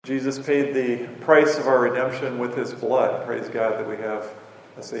Jesus paid the price of our redemption with his blood. Praise God that we have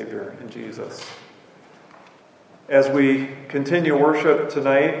a Savior in Jesus. As we continue worship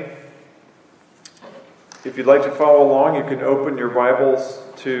tonight, if you'd like to follow along, you can open your Bibles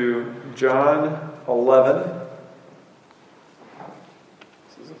to John 11.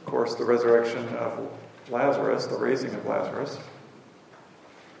 This is, of course, the resurrection of Lazarus, the raising of Lazarus.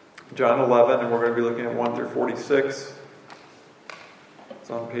 John 11, and we're going to be looking at 1 through 46. It's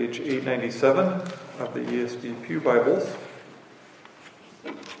on page 897 of the ESV Pew Bibles.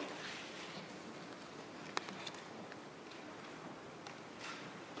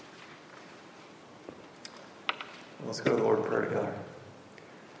 Let's go to the Lord in prayer together.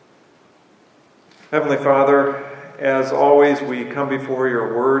 Heavenly Father, as always, we come before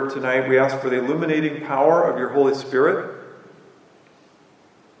your word tonight. We ask for the illuminating power of your Holy Spirit.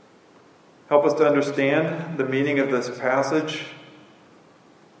 Help us to understand the meaning of this passage.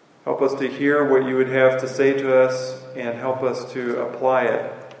 Help us to hear what you would have to say to us and help us to apply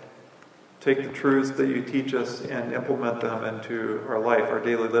it. Take the truths that you teach us and implement them into our life, our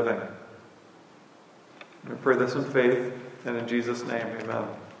daily living. We pray this in faith and in Jesus' name, amen.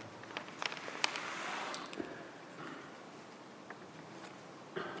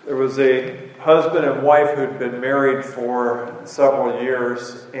 There was a husband and wife who'd been married for several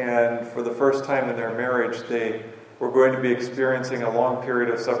years, and for the first time in their marriage, they were going to be experiencing a long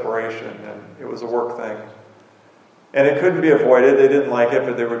period of separation, and it was a work thing. And it couldn't be avoided. They didn't like it,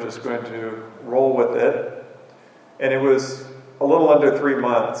 but they were just going to roll with it. And it was a little under 3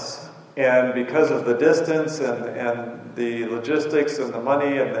 months. And because of the distance and the logistics and the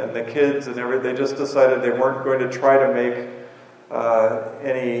money and the kids and everything, they just decided they weren't going to try to make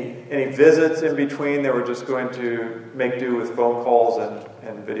any visits in between. They were just going to make do with phone calls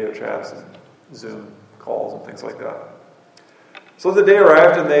and video chats and Zoom calls and things like that. So the day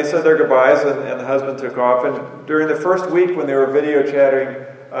arrived and they said their goodbyes and the husband took off. And during the first week when they were video chatting,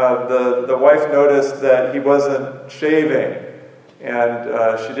 the wife noticed that he wasn't shaving.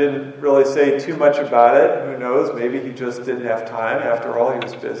 And she didn't really say too much about it. Who knows? Maybe he just didn't have time. After all, he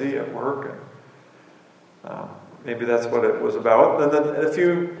was busy at work. And maybe that's what it was about. And then a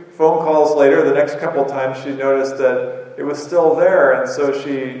few phone calls later, the next couple of times, she noticed that it was still there. And so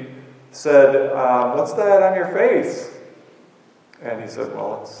she said, "What's that on your face?" And he said,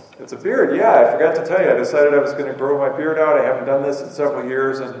 "Well, it's a beard. Yeah, I forgot to tell you. I decided I was going to grow my beard out. I haven't done this in several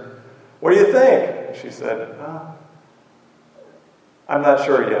years. And what do you think?" And she said, "I'm not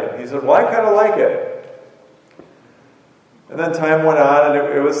sure yet." He said, "Well, I kind of like it." And then time went on,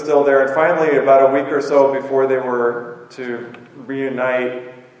 and it was still there. And finally, about a week or so before they were to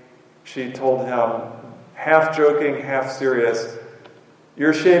reunite, she told him, half joking, half serious,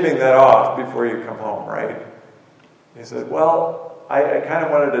 "You're shaving that off before you come home, right?" He said, "Well, I kind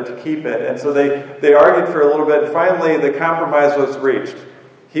of wanted to keep it." And so they argued for a little bit, and finally the compromise was reached.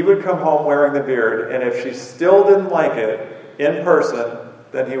 He would come home wearing the beard, and if she still didn't like it, in person,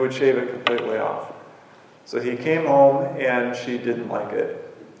 then he would shave it completely off. So he came home and she didn't like it.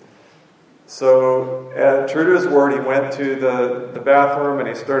 So, true to his word, he went to the bathroom and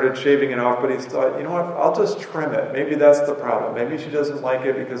he started shaving it off, but he thought, you know what, I'll just trim it. Maybe that's the problem. Maybe she doesn't like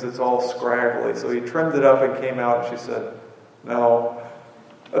it because it's all scraggly. So he trimmed it up and came out and she said, "No,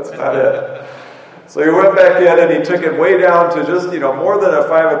 that's not it." So he went back in and he took it way down to just, more than a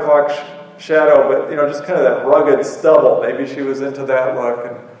 5 o'clock shadow, but just kind of that rugged stubble. Maybe she was into that look,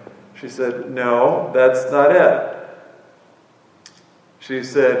 and she said, "No, that's not it." She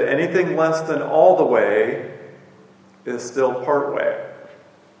said, "Anything less than all the way is still part way.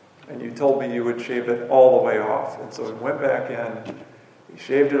 And you told me you would shave it all the way off." And so he went back in, he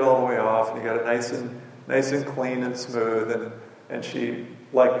shaved it all the way off, and he got it nice and clean and smooth, and she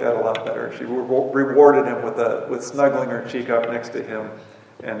liked that a lot better. She rewarded him with snuggling her cheek up next to him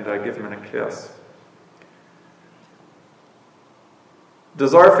and give him a kiss.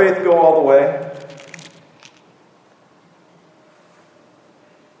 Does our faith go all the way?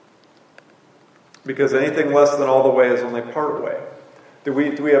 Because anything less than all the way is only part way. Do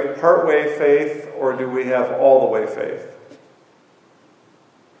we have part way faith, or do we have all the way faith?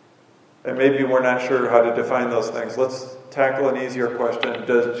 And maybe we're not sure how to define those things. Let's tackle an easier question.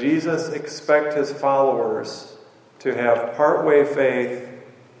 Does Jesus expect his followers to have part way faith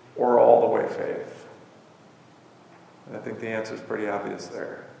or all the way faith? And I think the answer is pretty obvious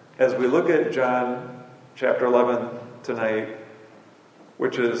there. As we look at John chapter 11 tonight,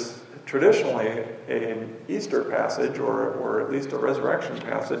 which is traditionally an Easter passage or at least a resurrection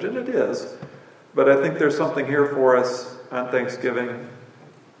passage, and it is, but I think there's something here for us on Thanksgiving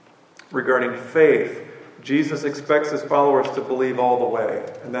regarding faith Jesus expects his followers to believe all the way.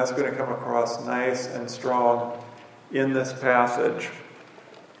 And that's going to come across nice and strong in this passage.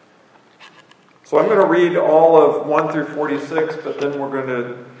 So I'm going to read all of 1 through 46, but then we're going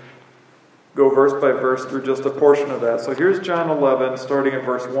to go verse by verse through just a portion of that. So here's John 11, starting at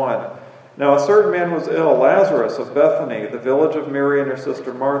verse 1. Now a certain man was ill, Lazarus of Bethany, the village of Mary and her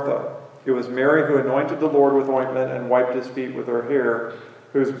sister Martha. It was Mary who anointed the Lord with ointment and wiped his feet with her hair,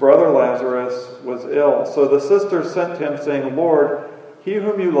 whose brother Lazarus was ill. So the sisters sent to him, saying, Lord, he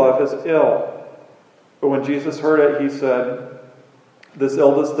whom you love is ill. But when Jesus heard it, he said, this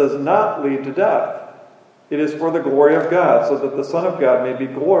illness does not lead to death. It is for the glory of God, so that the Son of God may be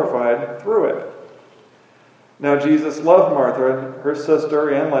glorified through it. Now Jesus loved Martha and her sister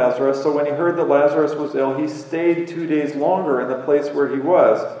and Lazarus, so when he heard that Lazarus was ill, he stayed 2 days longer in the place where he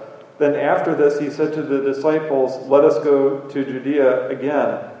was. Then after this he said to the disciples, let us go to Judea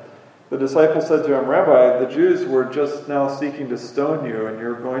again. The disciples said to him, Rabbi, the Jews were just now seeking to stone you, and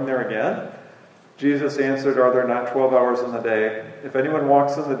you're going there again? Jesus answered, are there not 12 hours in the day? If anyone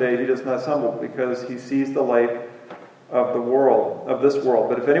walks in the day, he does not stumble, because he sees the light of the world, of this world.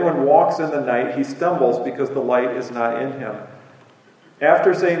 But if anyone walks in the night, he stumbles, because the light is not in him.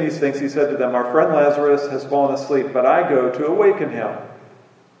 After saying these things, he said to them, our friend Lazarus has fallen asleep, but I go to awaken him.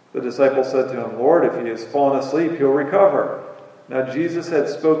 The disciples said to him, Lord, if he has fallen asleep, he'll recover. Now Jesus had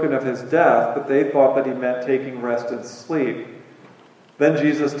spoken of his death, but they thought that he meant taking rest and sleep. Then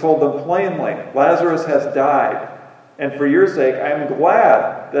Jesus told them plainly, Lazarus has died, and for your sake I am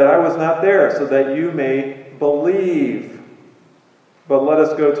glad that I was not there, so that you may believe. But let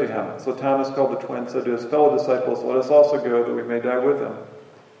us go to him. So Thomas, called the twin, said to his fellow disciples, let us also go, that we may die with him.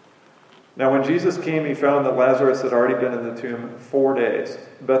 Now when Jesus came, he found that Lazarus had already been in the tomb 4 days.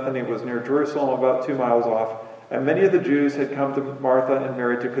 Bethany was near Jerusalem, about 2 miles off, and many of the Jews had come to Martha and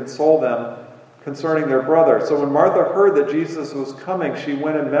Mary to console them concerning their brother. So when Martha heard that Jesus was coming, she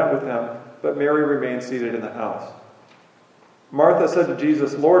went and met with him, but Mary remained seated in the house. Martha said to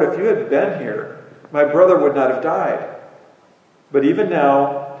Jesus, Lord, if you had been here, my brother would not have died. But even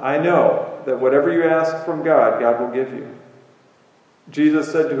now, I know that whatever you ask from God, God will give you.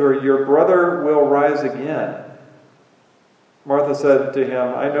 Jesus said to her, your brother will rise again. Martha said to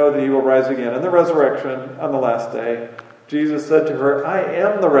him, I know that he will rise again in the resurrection on the last day. Jesus said to her, I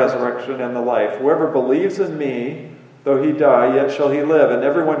am the resurrection and the life. Whoever believes in me, though he die, yet shall he live. And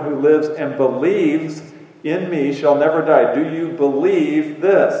everyone who lives and believes in me shall never die. Do you believe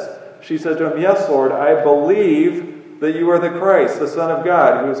this? She said to him, yes, Lord, I believe that you are the Christ, the Son of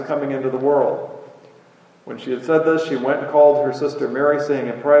God, who is coming into the world. When she had said this, she went and called her sister Mary, saying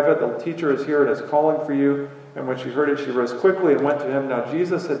in private, the teacher is here and is calling for you. And when she heard it, she rose quickly and went to him. Now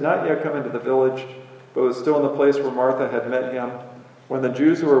Jesus had not yet come into the village, but was still in the place where Martha had met him. When the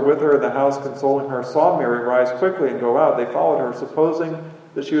Jews who were with her in the house consoling her saw Mary rise quickly and go out, they followed her, supposing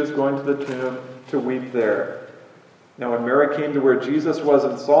that she was going to the tomb to weep there. Now when Mary came to where Jesus was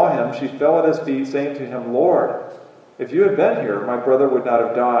and saw him, she fell at his feet, saying to him, Lord, if you had been here, my brother would not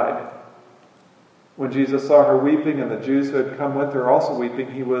have died. When Jesus saw her weeping, and the Jews who had come with her also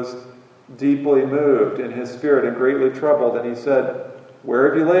weeping, he was deeply moved in his spirit and greatly troubled, and he said, where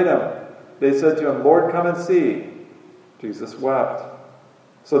have you laid him? They said to him, Lord, come and see. Jesus wept.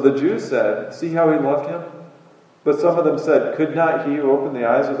 So the Jews said, see how he loved him? But some of them said, could not he who opened the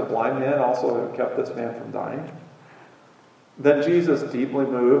eyes of the blind man also have kept this man from dying? Then Jesus, deeply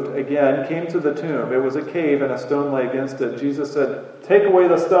moved, again came to the tomb. It was a cave, and a stone lay against it. Jesus said, take away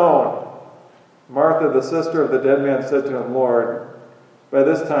the stone. Martha, the sister of the dead man, said to him, Lord, by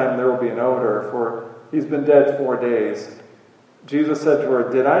this time there will be an odor, for he's been dead 4 days. Jesus said to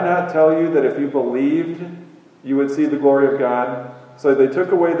her, did I not tell you that if you believed, you would see the glory of God? So they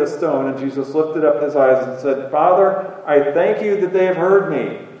took away the stone, and Jesus lifted up his eyes and said, Father, I thank you that they have heard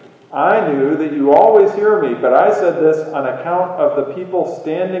me. I knew that you always hear me, but I said this on account of the people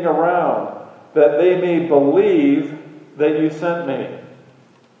standing around, that they may believe that you sent me.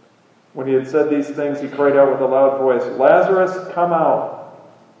 When he had said these things, he cried out with a loud voice, Lazarus, come out.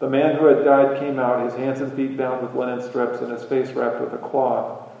 The man who had died came out, his hands and feet bound with linen strips, and his face wrapped with a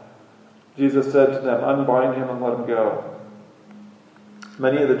cloth. Jesus said to them, unbind him and let him go.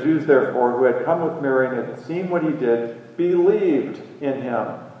 Many of the Jews, therefore, who had come with Mary and had seen what he did, believed in him.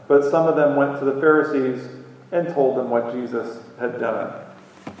 But some of them went to the Pharisees and told them what Jesus had done.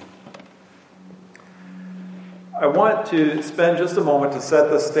 I want to spend just a moment to set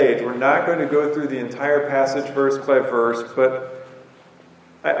the stage. We're not going to go through the entire passage verse by verse, but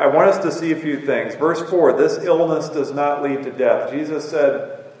I want us to see a few things. Verse 4, this illness does not lead to death. Jesus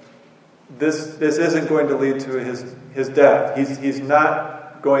said this isn't going to lead to his death. He's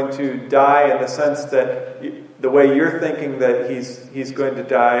not going to die in the sense that the way you're thinking that he's going to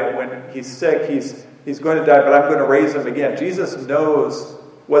die. When he's sick, he's going to die, but I'm going to raise him again. Jesus knows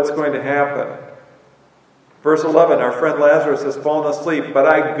what's going to happen. Verse 11, our friend Lazarus has fallen asleep, but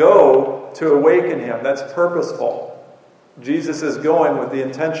I go to awaken him. That's purposeful. Jesus is going with the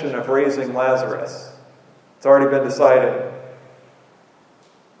intention of raising Lazarus. It's already been decided.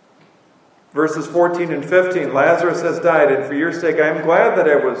 Verses 14 and 15, Lazarus has died, and for your sake I am glad that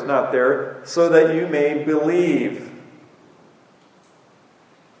I was not there, so that you may believe.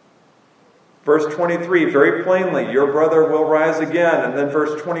 Verse 23, very plainly, your brother will rise again. And then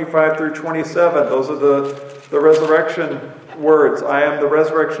verse 25 through 27, those are the resurrection words. I am the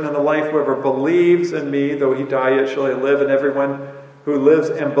resurrection and the life. Whoever believes in me, though he die, yet shall he live. And everyone who lives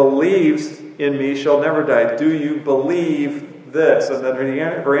and believes in me shall never die. Do you believe this? And then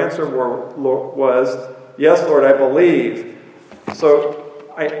her answer was, yes, Lord, I believe. So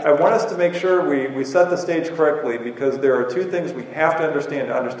I want us to make sure we set the stage correctly, because there are two things we have to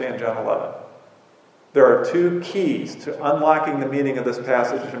understand John 11. There are two keys to unlocking the meaning of this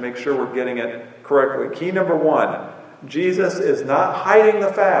passage to make sure we're getting it correctly. Key number one, Jesus is not hiding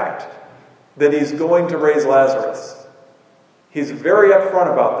the fact that he's going to raise Lazarus. He's very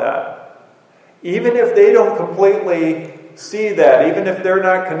upfront about that. Even if they don't completely see that, even if they're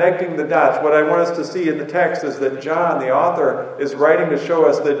not connecting the dots, what I want us to see in the text is that John, the author, is writing to show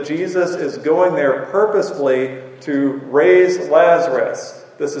us that Jesus is going there purposefully to raise Lazarus.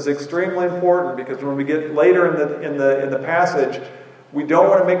 This is extremely important, because when we get later in the passage, we don't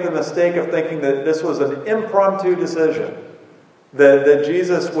want to make the mistake of thinking that this was an impromptu decision, that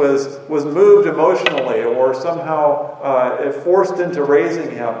Jesus was moved emotionally or somehow forced into raising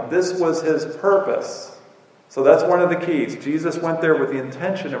him. This was his purpose. So that's one of the keys. Jesus went there with the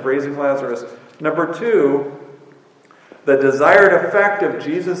intention of raising Lazarus. Number two, the desired effect of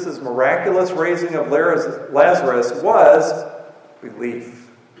Jesus' miraculous raising of Lazarus was belief.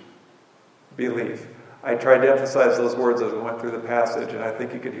 Belief. I tried to emphasize those words as we went through the passage, and I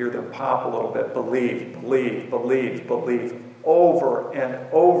think you could hear them pop a little bit. Believe, believe, believe, believe. Over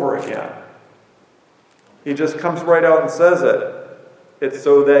and over again. He just comes right out and says it. It's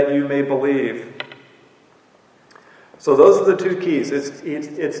so that you may believe. So those are the two keys.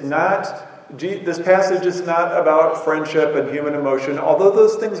 It's not, this passage is not about friendship and human emotion, although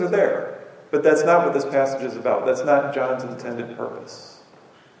those things are there. But that's not what this passage is about. That's not John's intended purpose.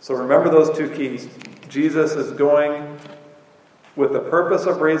 So remember those two keys. Jesus is going with the purpose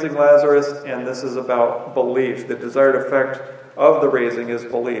of raising Lazarus, and this is about belief. The desired effect of the raising is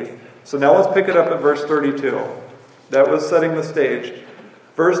belief. So now let's pick it up at verse 32. That was setting the stage.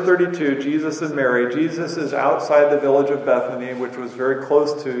 Verse 32, Jesus and Mary. Jesus is outside the village of Bethany, which was very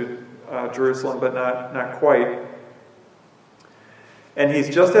close to Jerusalem, but not quite. And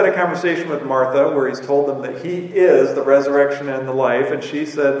he's just had a conversation with Martha where he's told them that he is the resurrection and the life, and she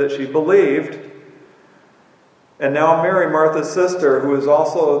said that she believed. And now Mary, Martha's sister, who is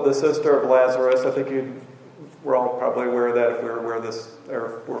also the sister of Lazarus, I think we're all probably aware of that if we're aware of this,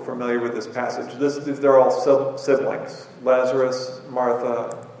 or we're familiar with this passage. They're all siblings. Lazarus,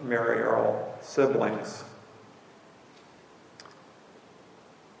 Martha, Mary are all siblings.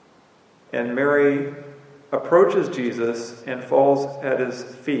 And Mary approaches Jesus and falls at his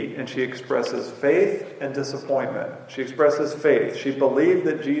feet, and she expresses faith and disappointment. She expresses faith. She believed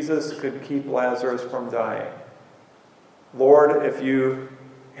that Jesus could keep Lazarus from dying. Lord, if you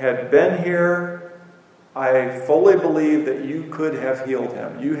had been here, I fully believe that you could have healed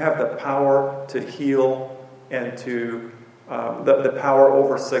him. You have the power to heal and to the power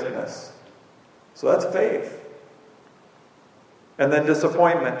over sickness. So that's faith. And then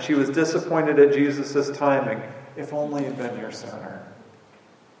disappointment. She was disappointed at Jesus' timing. If only you'd been here sooner.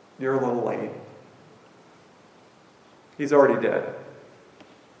 You're a little late. He's already dead.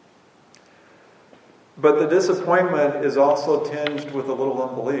 But the disappointment is also tinged with a little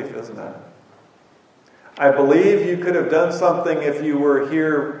unbelief, isn't it? I believe you could have done something if you were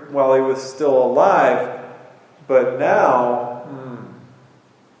here while he was still alive, but now,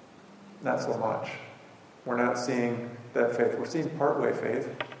 not so much. We're not seeing that faith. We're seeing partway faith.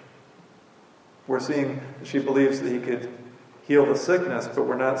 We're seeing she believes that he could heal the sickness, but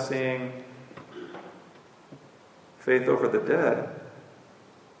we're not seeing faith over the dead.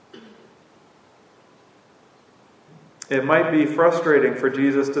 It might be frustrating for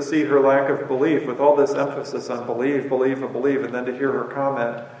Jesus to see her lack of belief with all this emphasis on believe, believe, and believe, and then to hear her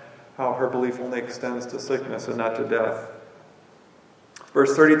comment how her belief only extends to sickness and not to death.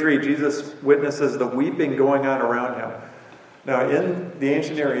 Verse 33, Jesus witnesses the weeping going on around him. Now, in the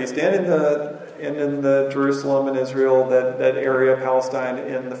ancient Near East and in the Jerusalem and Israel, that area, Palestine,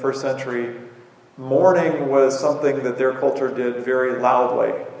 in the first century, mourning was something that their culture did very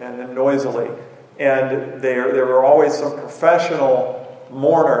loudly and noisily. And there were always some professional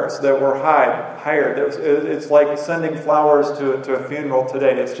mourners that were hired. It's like sending flowers to a funeral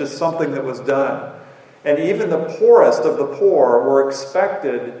today. It's just something that was done. And even the poorest of the poor were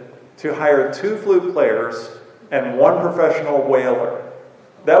expected to hire 2 flute players and 1 professional wailer.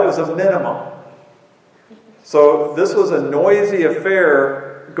 That was a minimum. So this was a noisy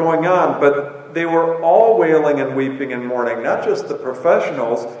affair going on, but they were all wailing and weeping and mourning, not just the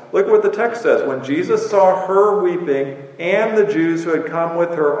professionals. Look what the text says. When Jesus saw her weeping and the Jews who had come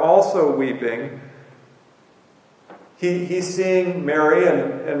with her also weeping, he's seeing Mary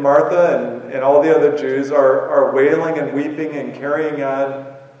and Martha and all the other Jews are wailing and weeping and carrying on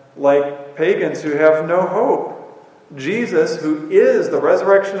like pagans who have no hope. Jesus, who is the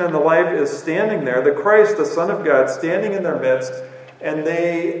resurrection and the life, is standing there, the Christ, the Son of God, standing in their midst, and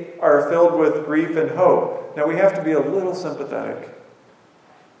they are filled with grief and hope. Now we have to be a little sympathetic.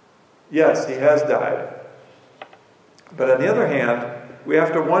 Yes, he has died. But on the other hand, we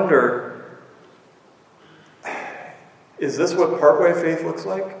have to wonder, is this what partway faith looks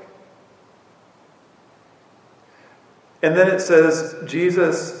like? And then it says,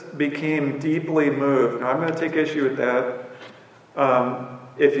 Jesus became deeply moved. Now, I'm going to take issue with that.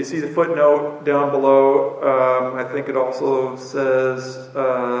 If you see the footnote down below, I think it also says,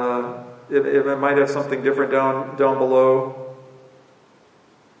 it might have something different down below.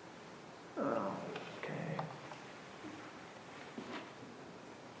 Okay.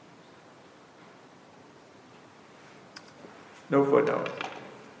 No footnote.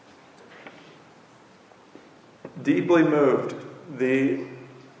 Deeply moved. The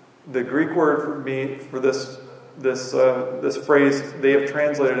Greek word for this phrase they have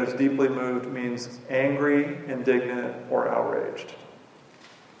translated as deeply moved means angry, indignant, or outraged.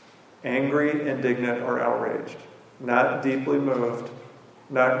 Angry, indignant, or outraged. Not deeply moved,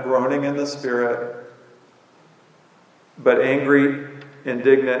 not groaning in the spirit, but angry,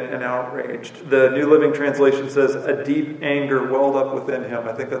 indignant, and outraged. The New Living Translation says a deep anger welled up within him.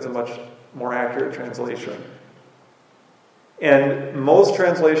 I think that's a much more accurate translation. And most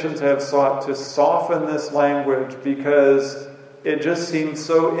translations have sought to soften this language because it just seems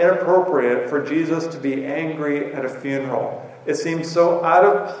so inappropriate for Jesus to be angry at a funeral. It seems so out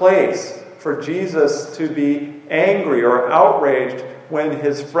of place for Jesus to be angry or outraged when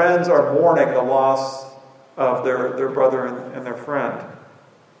his friends are mourning the loss of their brother and their friend.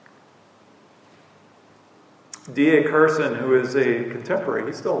 D.A. Carson, who is a contemporary,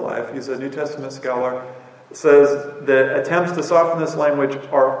 he's still alive, he's a New Testament scholar, says that attempts to soften this language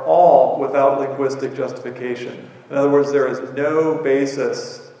are all without linguistic justification. In other words, there is no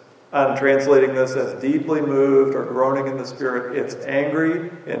basis on translating this as deeply moved or groaning in the spirit. It's angry,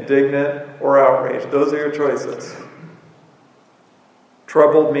 indignant, or outraged. Those are your choices.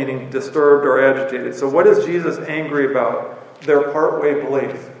 Troubled meaning disturbed or agitated. So what is Jesus angry about? Their partway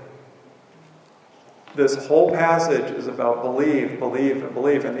belief. This whole passage is about believe, and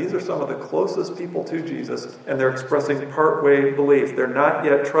believe. And these are some of the closest people to Jesus, and they're expressing partway belief. They're not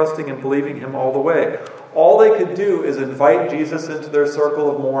yet trusting and believing him all the way. All they could do is invite Jesus into their circle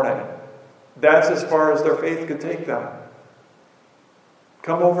of mourning. That's as far as their faith could take them.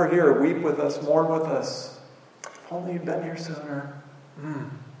 Come over here, weep with us, mourn with us. If only you'd been here sooner.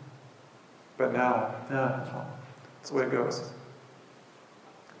 But now, no, that's the way it goes.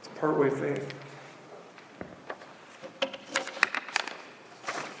 It's partway faith.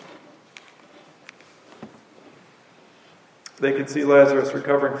 They could see Lazarus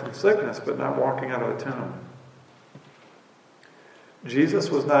recovering from sickness, but not walking out of the tomb. Jesus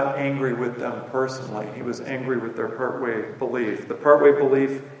was not angry with them personally. He was angry with their partway belief. The partway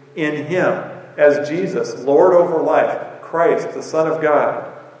belief in him as Jesus, Lord over life, Christ, the Son of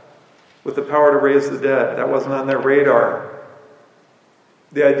God, with the power to raise the dead. That wasn't on their radar.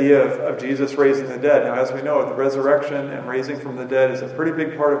 The idea of Jesus raising the dead. Now, as we know, the resurrection and raising from the dead is a pretty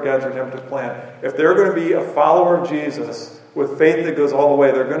big part of God's redemptive plan. If they're going to be a follower of Jesus with faith that goes all the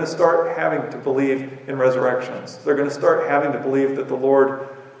way, they're going to start having to believe in resurrections. They're going to start having to believe that the Lord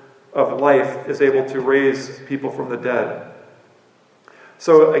of life is able to raise people from the dead.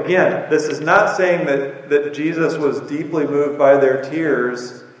 So again, this is not saying that Jesus was deeply moved by their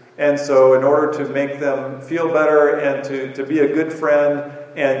tears, and so in order to make them feel better and to be a good friend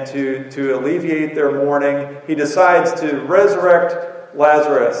and to alleviate their mourning, he decides to resurrect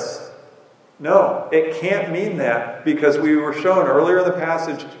Lazarus. No, it can't mean that, because we were shown earlier in the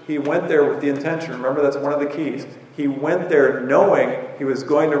passage, he went there with the intention. Remember, that's one of the keys. He went there knowing he was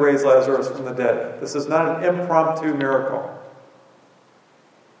going to raise Lazarus from the dead. This is not an impromptu miracle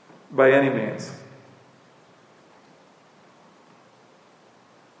by any means.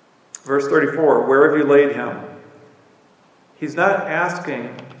 Verse 34, where have you laid him? He's not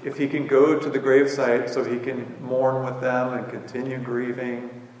asking if he can go to the gravesite so he can mourn with them and continue grieving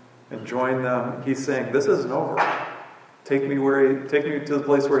and join them. He's saying, this isn't over. Take me to the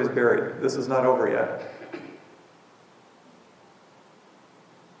place where he's buried. This is not over yet.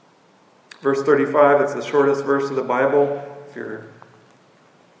 Verse 35, it's the shortest verse of the Bible. If you're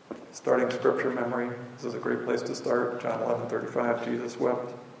starting scripture memory, this is a great place to start. John 11:35, Jesus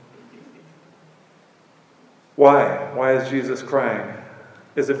wept. Why? Why is Jesus crying?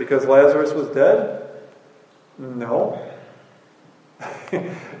 Is it because Lazarus was dead? No.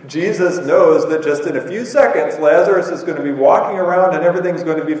 Jesus knows that just in a few seconds, Lazarus is going to be walking around and everything's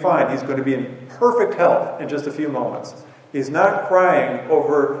going to be fine. He's going to be in perfect health in just a few moments. He's not crying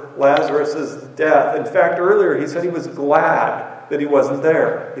over Lazarus' death. In fact, earlier he said he was glad that he wasn't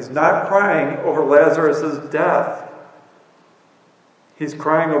there. He's not crying over Lazarus' death. He's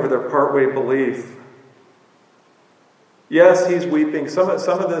crying over their partway belief. Yes, he's weeping. Some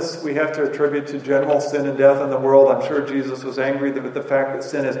of this we have to attribute to general sin and death in the world. I'm sure Jesus was angry with the fact that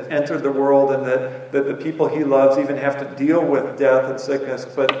sin has entered the world and that the people he loves even have to deal with death and sickness.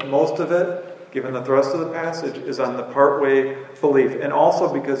 But most of it, given the thrust of the passage, is on the partway belief. And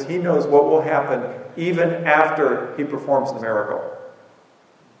also because he knows what will happen even after he performs the miracle.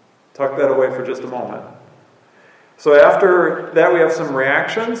 Tuck that away for just a moment. So after that, we have some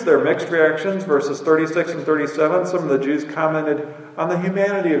reactions. They're mixed reactions. Verses 36 and 37, some of the Jews commented on the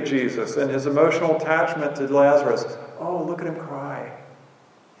humanity of Jesus and his emotional attachment to Lazarus. Oh, look at him cry.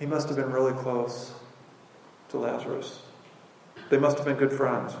 He must have been really close to Lazarus. They must have been good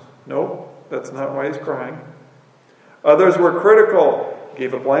friends. Nope, that's not why he's crying. Others were critical.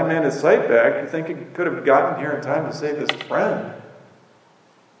 Gave a blind man his sight back. You think he could have gotten here in time to save his friend?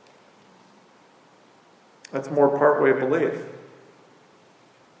 That's more partway belief.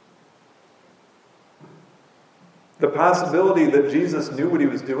 The possibility that Jesus knew what he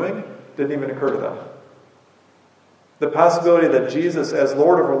was doing didn't even occur to them. The possibility that Jesus, as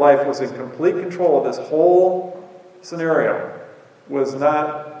Lord of her life, was in complete control of this whole scenario was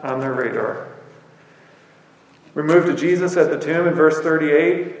not on their radar. We move to Jesus at the tomb in verse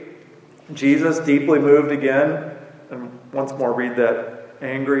 38. Jesus, deeply moved again, and once more read that,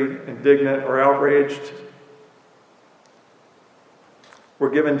 angry, indignant, or outraged. We're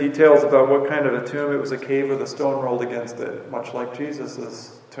given details about what kind of a tomb. It was a cave with a stone rolled against it, much like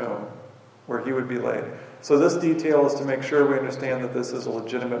Jesus' tomb, where he would be laid. So this detail is to make sure we understand that this is a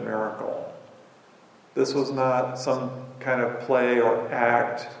legitimate miracle. This was not some kind of play or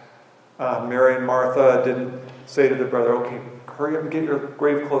act. Mary and Martha didn't say to the brother, okay, hurry up and get your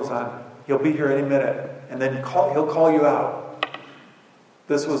grave clothes on. He'll be here any minute. And then he'll call you out.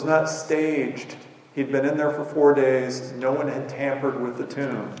 This was not staged. He'd been in there for 4 days. No one had tampered with the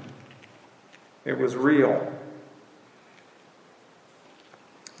tomb. It was real.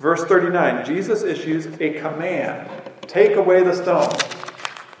 Verse 39, Jesus issues a command. Take away the stone.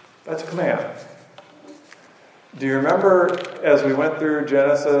 That's a command. Do you remember as we went through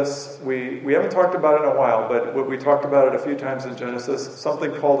Genesis, we haven't talked about it in a while, but we talked about it a few times in Genesis,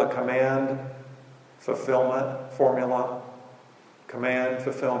 something called a command fulfillment formula. Command,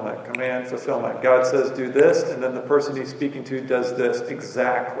 fulfillment, command, fulfillment. God says, do this, and then the person he's speaking to does this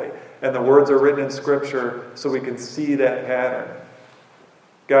exactly. And the words are written in Scripture so we can see that pattern.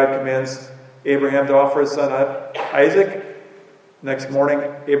 God commands Abraham to offer his son Isaac. Next morning,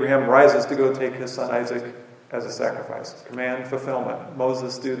 Abraham rises to go take his son Isaac as a sacrifice. Command, fulfillment.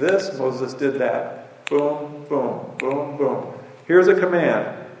 Moses, do this. Moses did that. Boom, boom, boom, boom. Here's a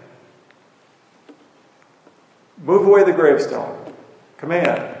command. Move away the gravestone.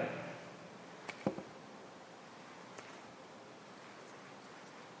 Command.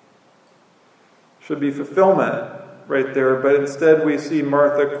 Should be fulfillment right there, but instead we see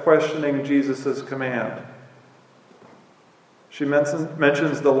Martha questioning Jesus' command. She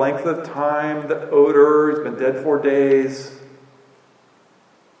mentions the length of time, the odor, he's been dead 4 days.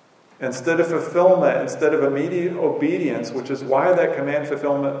 Instead of fulfillment, instead of immediate obedience, which is why that command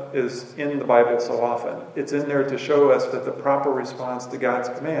fulfillment is in the Bible so often. It's in there to show us that the proper response to God's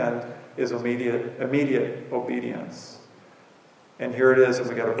command is immediate obedience. And here it is, and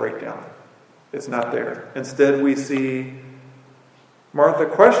we got a breakdown. It's not there. Instead, we see Martha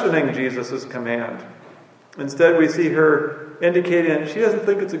questioning Jesus' command. Instead, we see her indicating she doesn't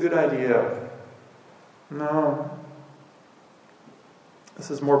think it's a good idea. No.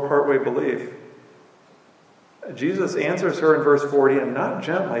 This is more partway belief. Jesus answers her in verse 40, and not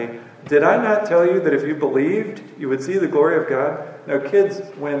gently, "Did I not tell you that if you believed, you would see the glory of God?" Now, kids,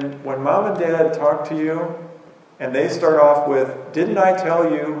 when mom and dad talk to you, and they start off with, "Didn't I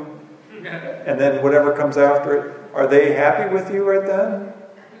tell you?" and then whatever comes after it, are they happy with you right then?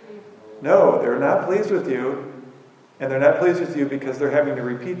 No, they're not pleased with you. And they're not pleased with you because they're having to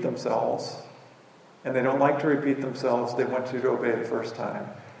repeat themselves. And they don't like to repeat themselves. They want you to obey the first time.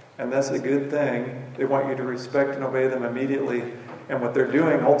 And that's a good thing. They want you to respect and obey them immediately. And what they're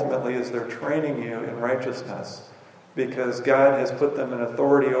doing ultimately is they're training you in righteousness. Because God has put them in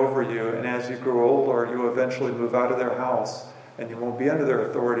authority over you. And as you grow older, you eventually move out of their house. And you won't be under their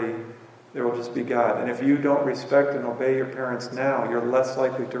authority. There will just be God. And if you don't respect and obey your parents now, you're less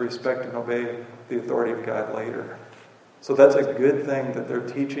likely to respect and obey the authority of God later. So that's a good thing that they're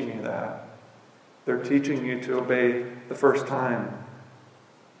teaching you that. They're teaching you to obey the first time.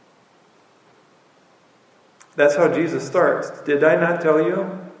 That's how Jesus starts. Did I not tell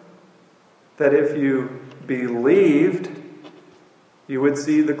you that if you believed, you would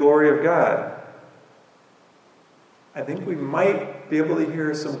see the glory of God? I think we might be able to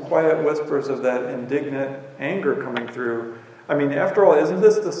hear some quiet whispers of that indignant anger coming through. I mean, after all, isn't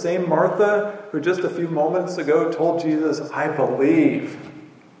this the same Martha who just a few moments ago told Jesus, "I believe.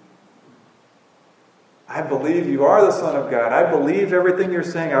 I believe you are the Son of God. I believe everything you're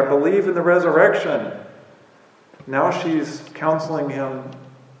saying. I believe in the resurrection." Now she's counseling him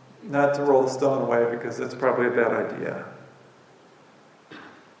not to roll the stone away because it's probably a bad idea.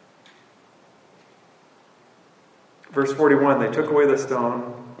 Verse 41, they took away the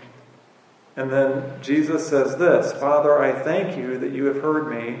stone. And then Jesus says this, "Father, I thank you that you have heard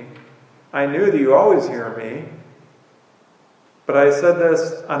me. I knew that you always hear me. But I said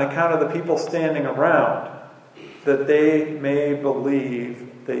this on account of the people standing around, that they may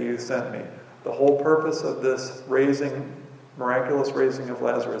believe that you sent me." The whole purpose of this miraculous raising of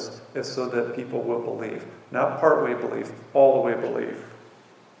Lazarus is so that people will believe. Not partway belief, all the way belief.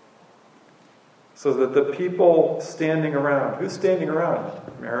 So that the people standing around, who's standing around?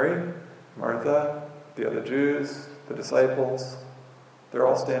 Mary, Martha, the other Jews, the disciples, they're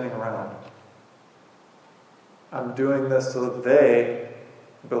all standing around. I'm doing this so that they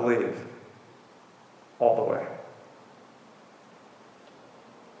believe all the way.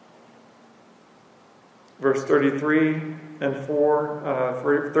 Verse 43 and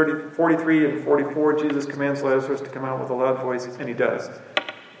 43 and 44, Jesus commands Lazarus to come out with a loud voice, and he does.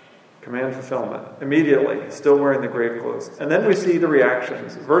 Command fulfillment. Immediately, still wearing the grave clothes. And then we see the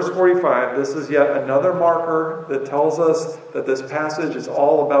reactions. Verse 45, this is yet another marker that tells us that this passage is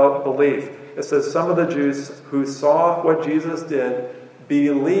all about belief. It says, some of the Jews who saw what Jesus did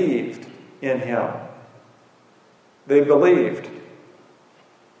believed in him. They believed.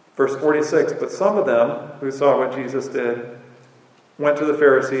 Verse 46, but some of them who saw what Jesus did went to the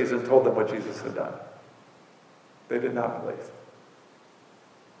Pharisees and told them what Jesus had done. They did not believe.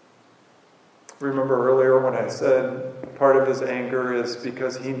 Remember earlier when I said part of his anger is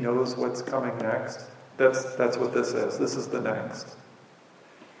because he knows what's coming next? That's what this is. This is the next.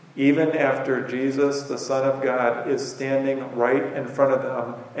 Even after Jesus, the Son of God, is standing right in front of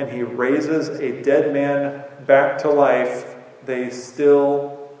them and he raises a dead man back to life, they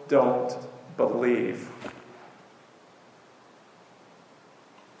still don't believe.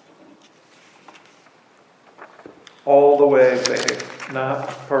 All the way faith, not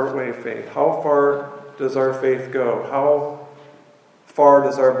part-way faith. How far does our faith go? How far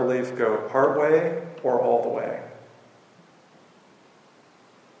does our belief go? Part-way or all the way?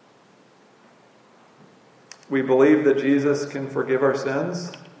 We believe that Jesus can forgive our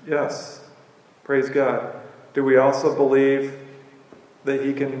sins? Yes. Praise God. Do we also believe that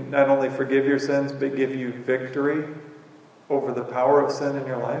he can not only forgive your sins, but give you victory over the power of sin in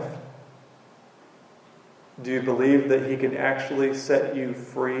your life? Do you believe that he can actually set you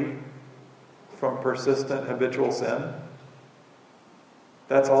free from persistent habitual sin?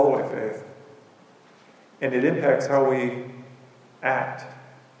 That's all the way faith. And it impacts how we act.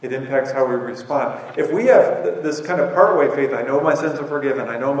 It impacts how we respond. If we have this kind of part-way faith, I know my sins are forgiven,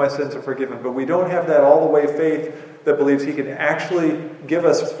 I know my sins are forgiven, but we don't have that all-the-way faith that believes he can actually give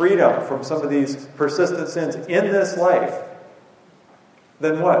us freedom from some of these persistent sins in this life,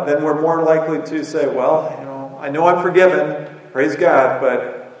 then what? Then we're more likely to say, well, I know I'm forgiven, praise God,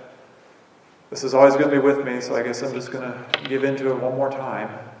 but this is always going to be with me, so I guess I'm just going to give into it one more time.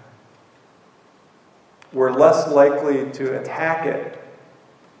 We're less likely to attack it.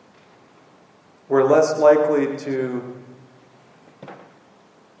 We're less likely to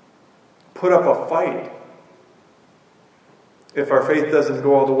put up a fight If our faith doesn't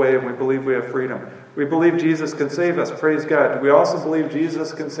go all the way and we believe we have freedom. We believe Jesus can save us. Praise God. Do we also believe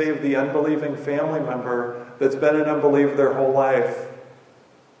Jesus can save the unbelieving family member that's been an unbeliever their whole life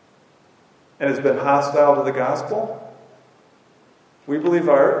and has been hostile to the gospel? We believe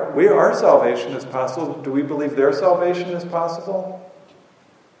our salvation is possible. Do we believe their salvation is possible?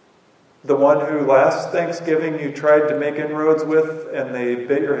 The one who last Thanksgiving you tried to make inroads with and they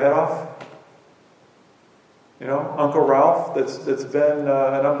bit your head off? You know, Uncle Ralph that's been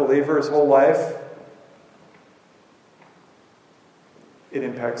an unbeliever his whole life. It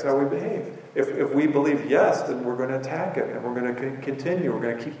impacts how we behave. If we believe yes, then we're going to attack it and we're going to continue. We're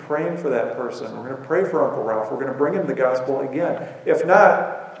going to keep praying for that person. We're going to pray for Uncle Ralph. We're going to bring him the gospel again. If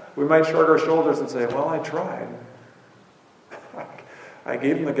not, we might shrug our shoulders and say, well, I tried. I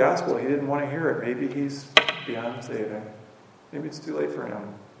gave him the gospel. He didn't want to hear it. Maybe he's beyond saving. Maybe it's too late for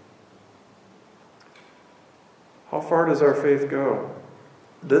him. How far does our faith go?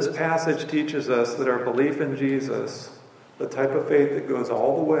 This passage teaches us that our belief in Jesus, the type of faith that goes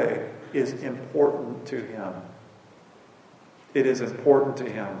all the way, is important to him. It is important to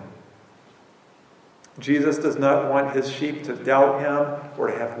him. Jesus does not want his sheep to doubt him or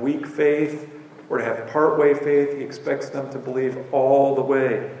to have weak faith or to have part-way faith. He expects them to believe all the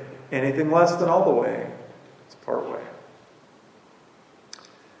way. Anything less than all the way, it's part-way.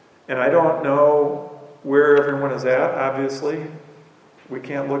 And I don't know where everyone is at, obviously. We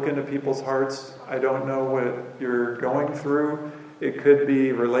can't look into people's hearts. I don't know what you're going through. It could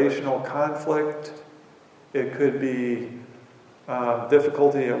be relational conflict. It could be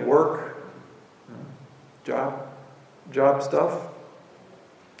difficulty at work, job stuff.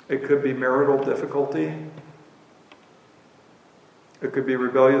 It could be marital difficulty. It could be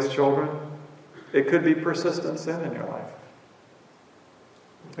rebellious children. It could be persistent sin in your life.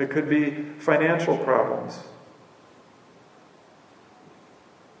 It could be financial problems.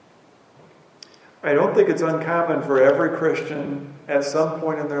 I don't think it's uncommon for every Christian at some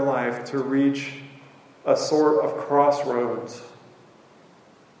point in their life to reach a sort of crossroads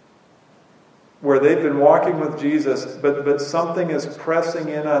where they've been walking with Jesus, but something is pressing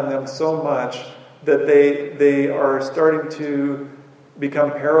in on them so much that they are starting to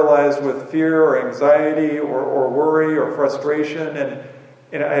become paralyzed with fear or anxiety or worry or frustration.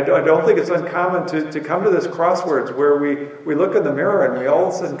 And I don't think it's uncommon to come to this crossroads where we look in the mirror and we all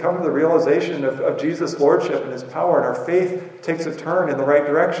of a sudden come to the realization of Jesus' lordship and his power, and our faith takes a turn in the right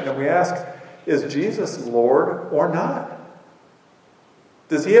direction. And we ask, is Jesus Lord or not?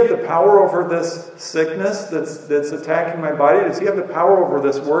 Does he have the power over this sickness that's attacking my body? Does he have the power over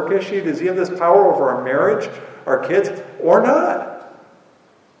this work issue? Does he have this power over our marriage, our kids, or not?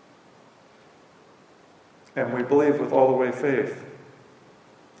 And we believe with all the way faith.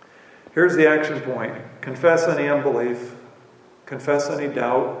 Here's the action point. Confess any unbelief. Confess any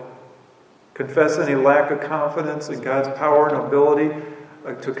doubt. Confess any lack of confidence in God's power and ability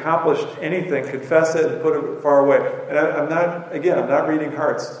to accomplish anything. Confess it and put it far away. And I'm not reading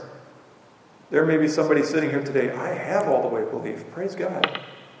hearts. There may be somebody sitting here today, I have all the way belief. Praise God.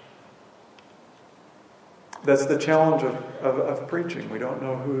 That's the challenge of preaching. We don't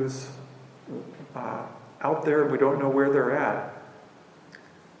know who's out there. We don't know where they're at.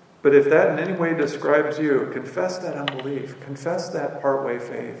 But if that in any way describes you, confess that unbelief. Confess that part-way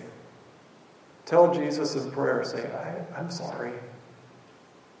faith. Tell Jesus in prayer, say, I'm sorry.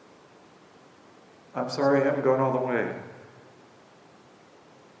 I'm sorry I haven't gone all the way.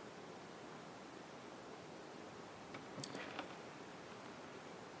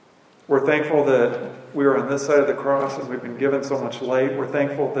 We're thankful that we are on this side of the cross and we've been given so much light. We're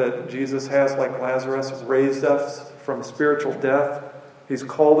thankful that Jesus has, like Lazarus, raised us from spiritual death. He's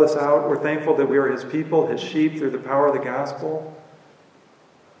called us out. We're thankful that we are his people, his sheep, through the power of the gospel.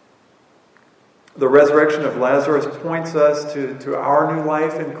 The resurrection of Lazarus points us to our new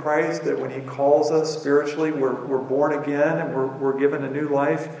life in Christ, that when he calls us spiritually, we're born again and we're given a new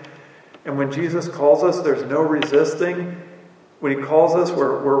life. And when Jesus calls us, there's no resisting. When he calls us,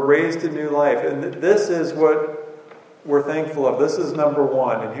 we're raised to new life. And this is what we're thankful of. This is number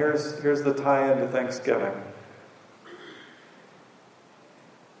one. And here's the tie-in to Thanksgiving.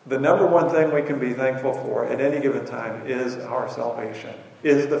 The number one thing we can be thankful for at any given time is our salvation,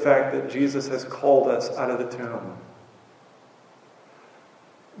 is the fact that Jesus has called us out of the tomb.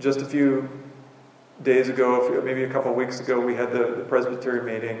 Just a few days ago, maybe a couple of weeks ago, we had the Presbytery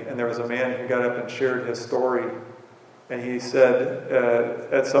meeting, and there was a man who got up and shared his story. And he said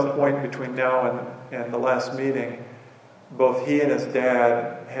at some point between now and the last meeting, both he and his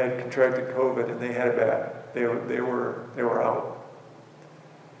dad had contracted COVID, and they had it bad. They were out.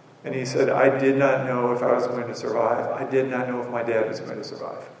 And he said, I did not know if I was going to survive. I did not know if my dad was going to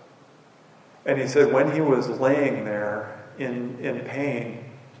survive. And he said when he was laying there in pain,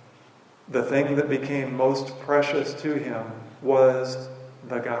 the thing that became most precious to him was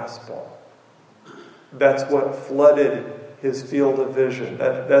the gospel. That's what flooded his field of vision.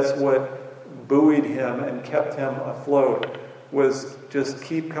 That's what buoyed him and kept him afloat, was just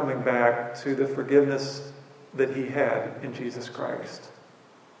keep coming back to the forgiveness that he had in Jesus Christ.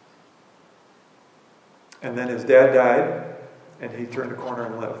 And then his dad died, and he turned a corner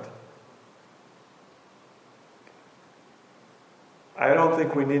and lived. I don't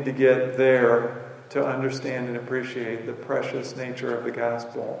think we need to get there to understand and appreciate the precious nature of the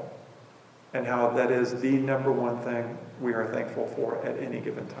gospel and how that is the number one thing we are thankful for at any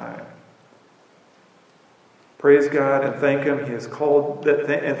given time. Praise God and thank Him.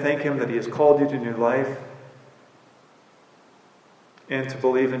 And thank Him that He has called you to new life and to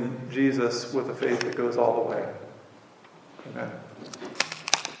believe in Jesus with a faith that goes all the way. Amen.